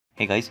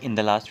Hey guys, in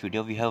the last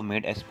video we have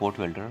made a sport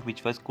welder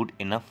which was good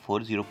enough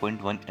for 0.1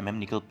 mm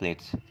nickel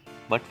plates.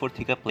 But for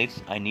thicker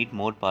plates I need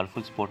more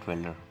powerful sport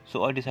welder.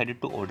 So I decided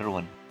to order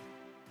one.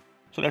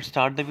 So let's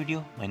start the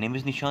video. My name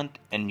is Nishant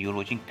and you're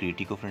watching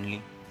Create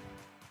Eco-Friendly.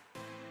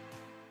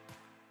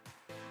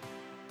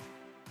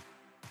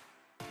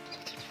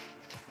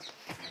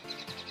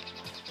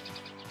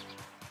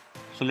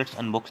 So let's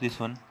unbox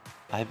this one.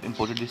 I have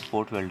imported this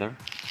sport welder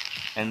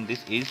and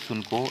this is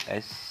Sunkko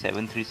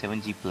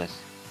 737G Plus,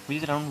 which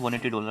is around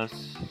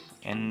 $180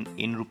 and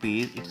in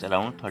rupees it's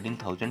around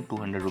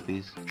 13,200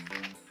 rupees.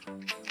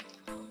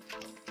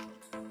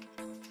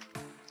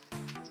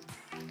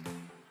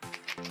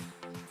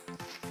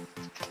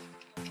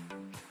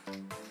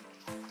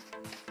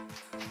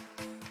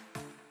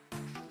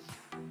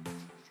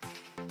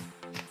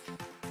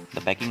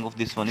 The packing of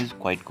this one is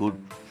quite good.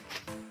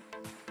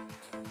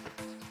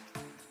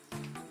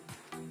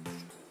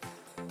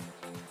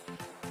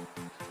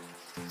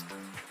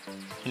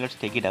 So let's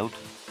take it out.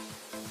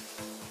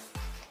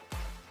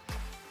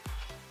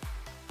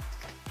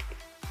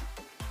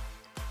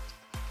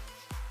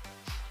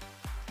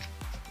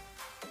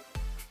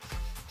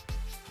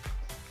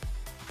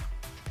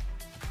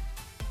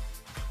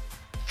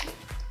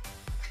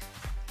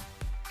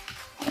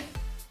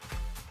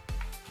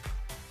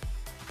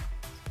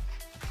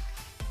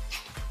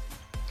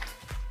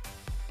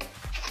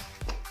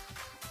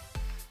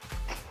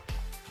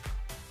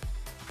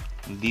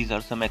 These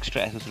are some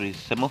extra accessories,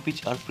 some of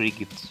which are free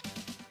gifts.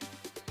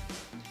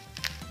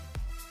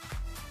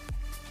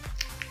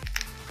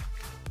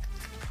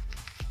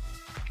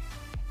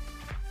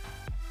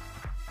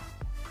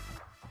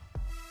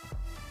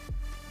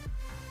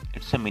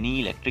 It's a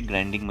mini electric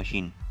grinding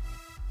machine.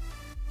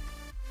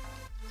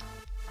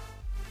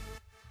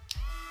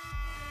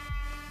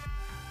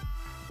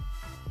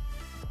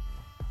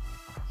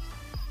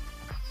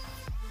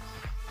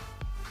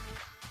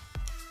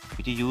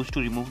 Which is used to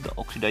remove the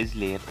oxidized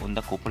layer on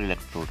the copper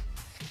electrode,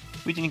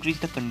 which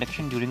increases the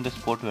conduction during the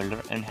sport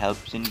welder and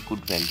helps in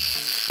good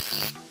welds.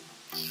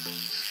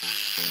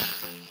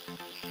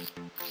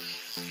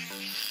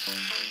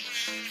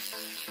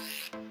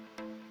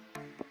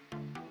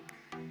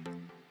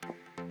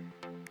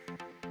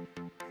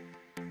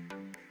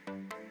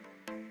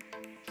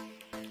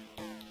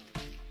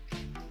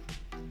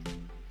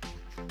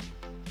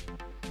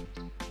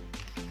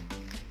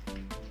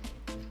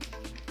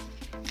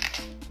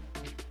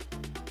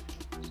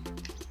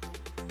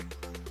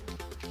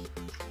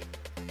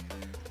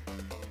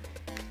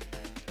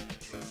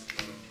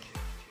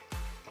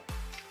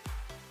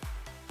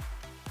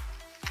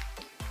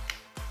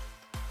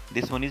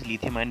 This one is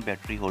lithium ion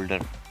battery holder.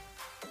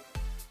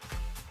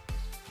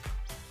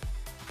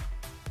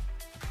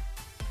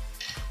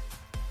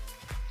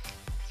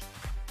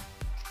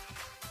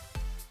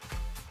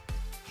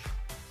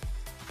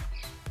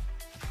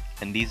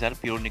 And these are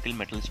pure nickel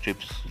metal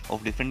strips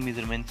of different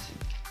measurements.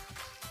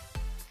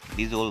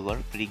 These all were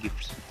free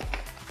gifts.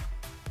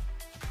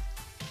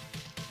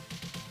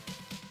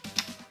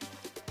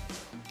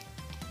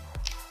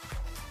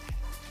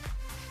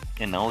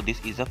 And now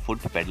this is a foot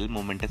pedal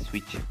momentous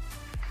switch.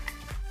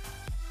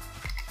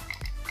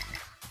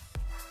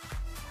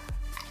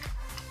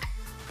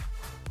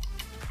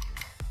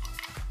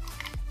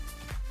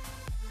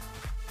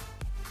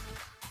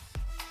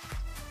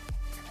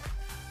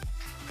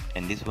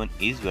 And this one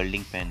is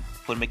Welding Pen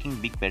for making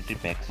big battery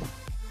packs.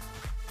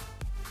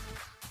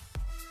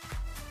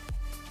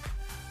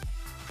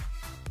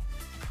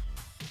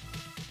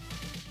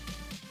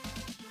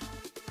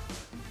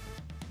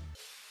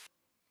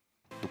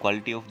 The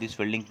quality of this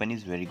welding pen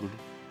is very good.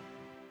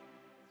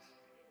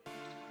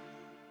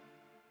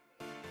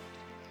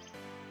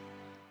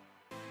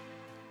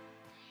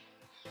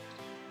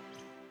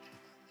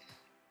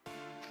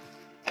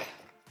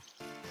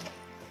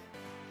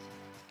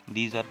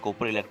 These are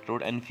copper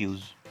electrode and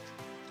fuse.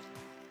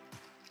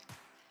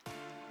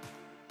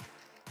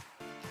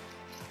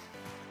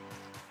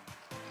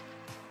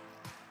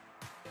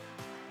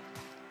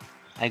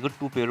 I got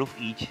two pair of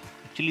each.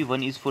 Actually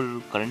one is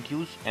for current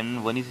use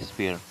and one is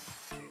spare.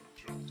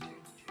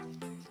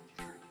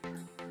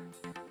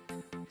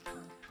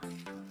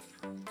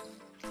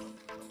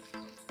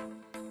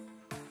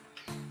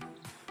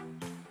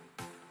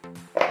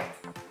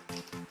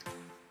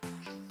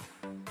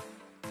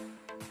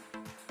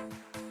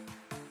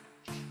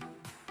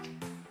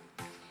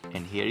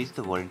 And here is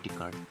the warranty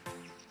card.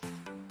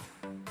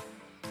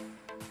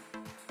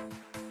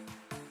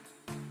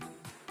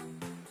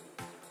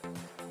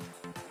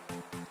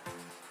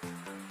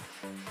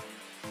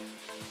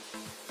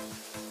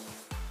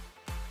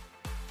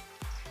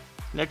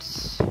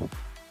 Let's go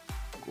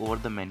over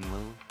the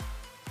manual.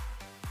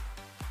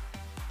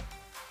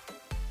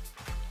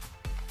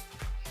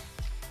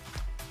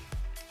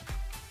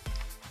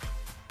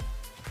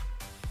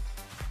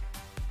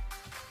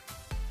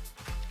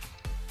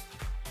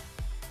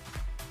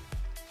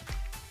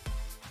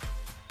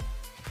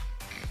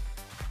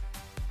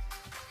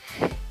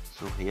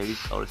 So here is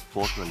our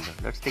sport welder.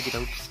 Let's take it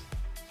out.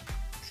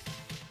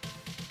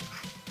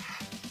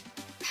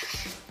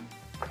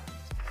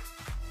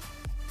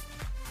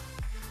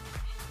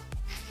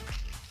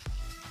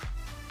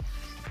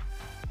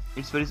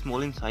 It's very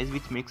small in size,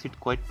 which makes it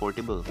quite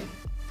portable.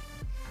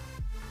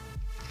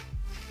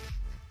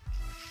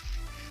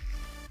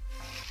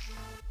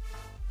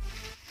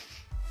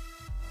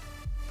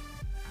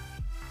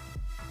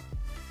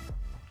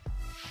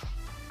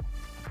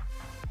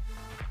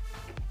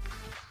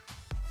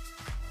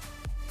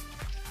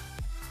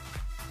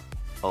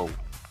 Oh,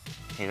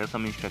 here are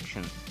some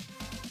instructions.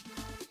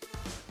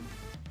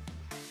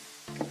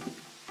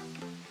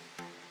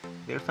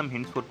 There are some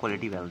hints for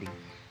quality welding.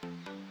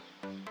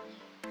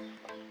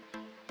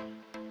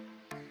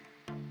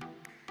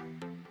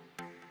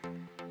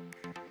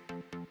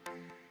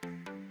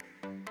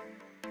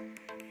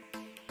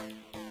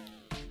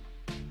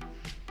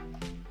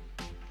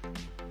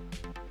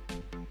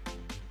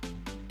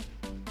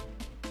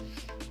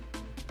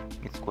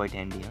 It's quite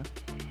handy, huh?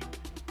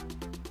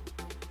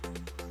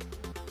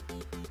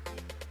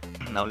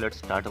 Now let's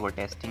start our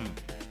testing.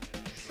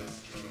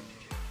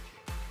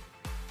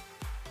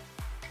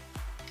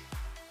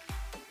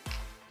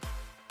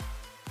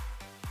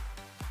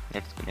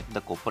 Let's connect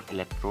the copper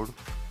electrode.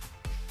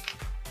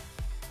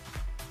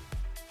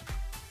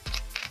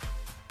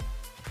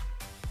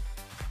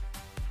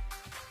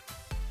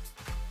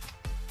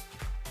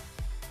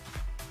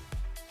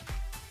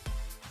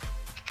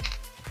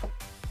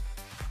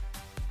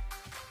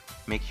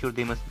 Make sure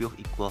they must be of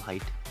equal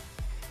height.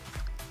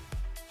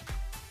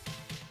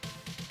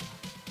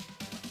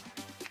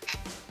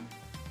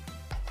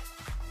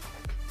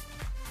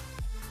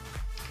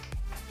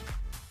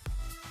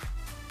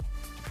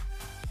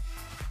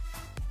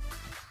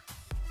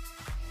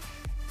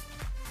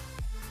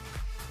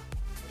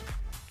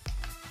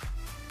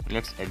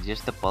 Let's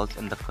adjust the pulse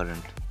and the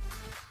current.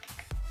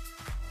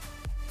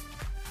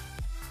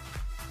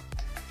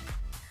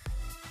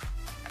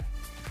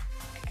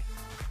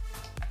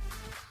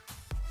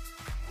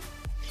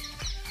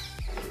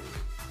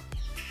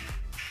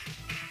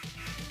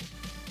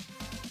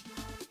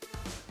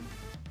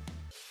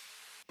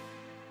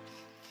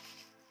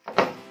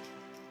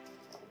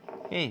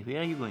 Hey,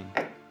 where are you going?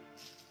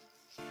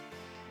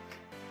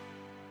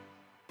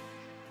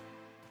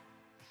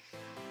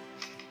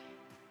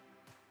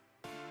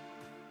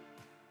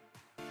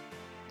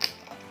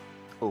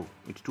 Oh,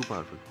 it's too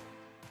powerful.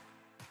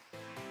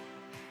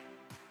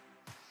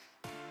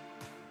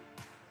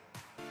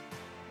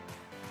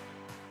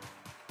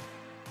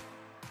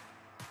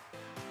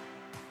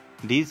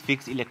 These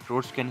fixed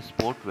electrodes can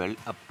spot weld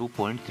up to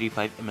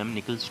 0.35 mm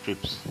nickel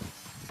strips,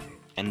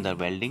 and the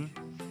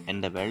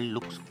weld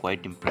looks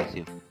quite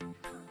impressive.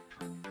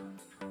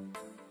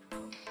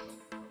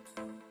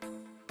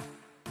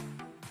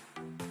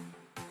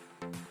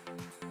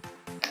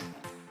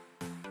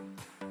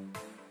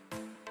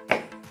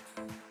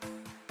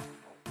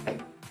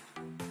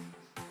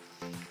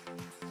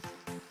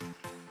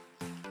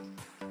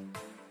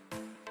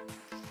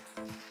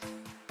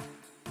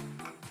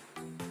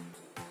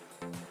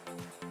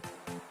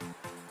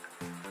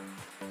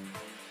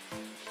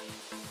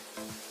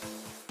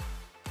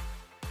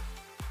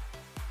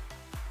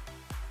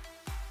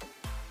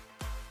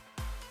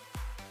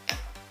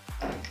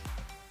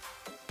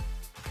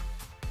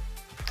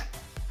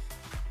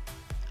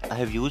 I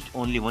have used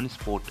only one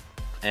spot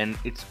and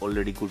it's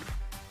already good.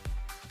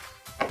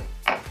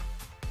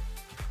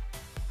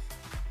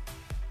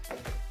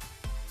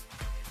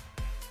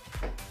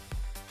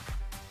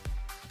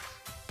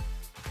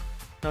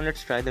 Now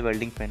let's try the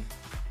welding pen.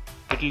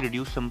 It will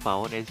reduce some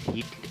power as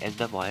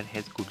the wire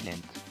has good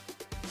length.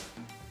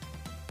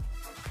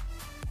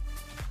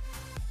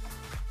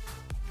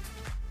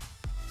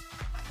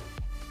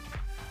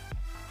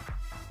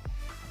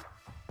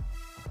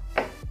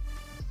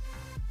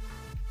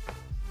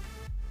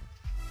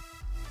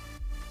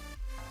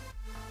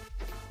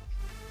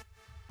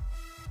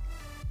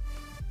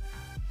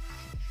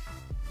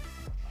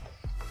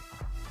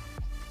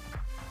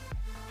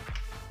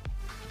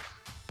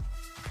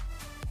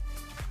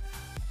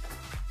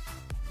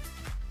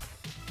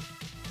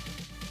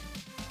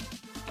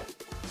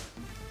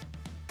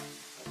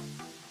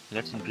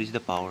 Let's increase the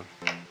power.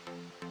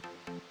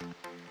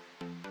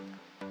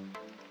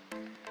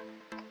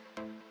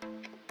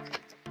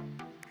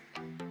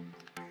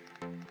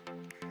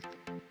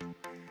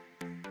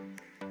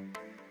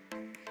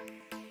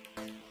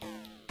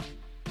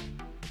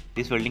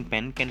 This welding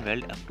pen can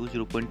weld up to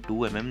 0.2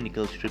 mm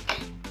nickel strips.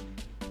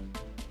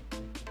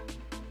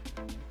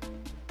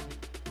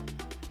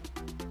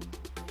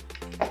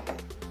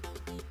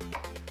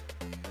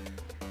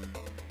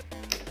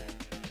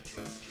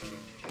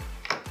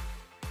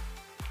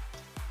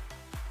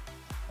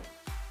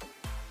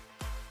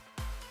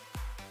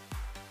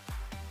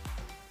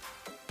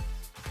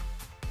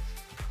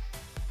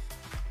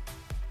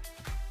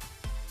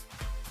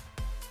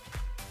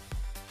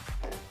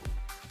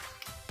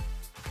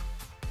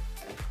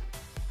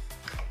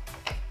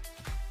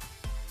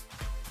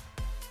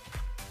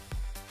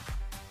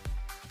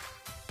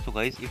 So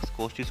guys, its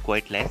cost is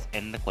quite less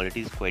and the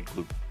quality is quite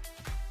good.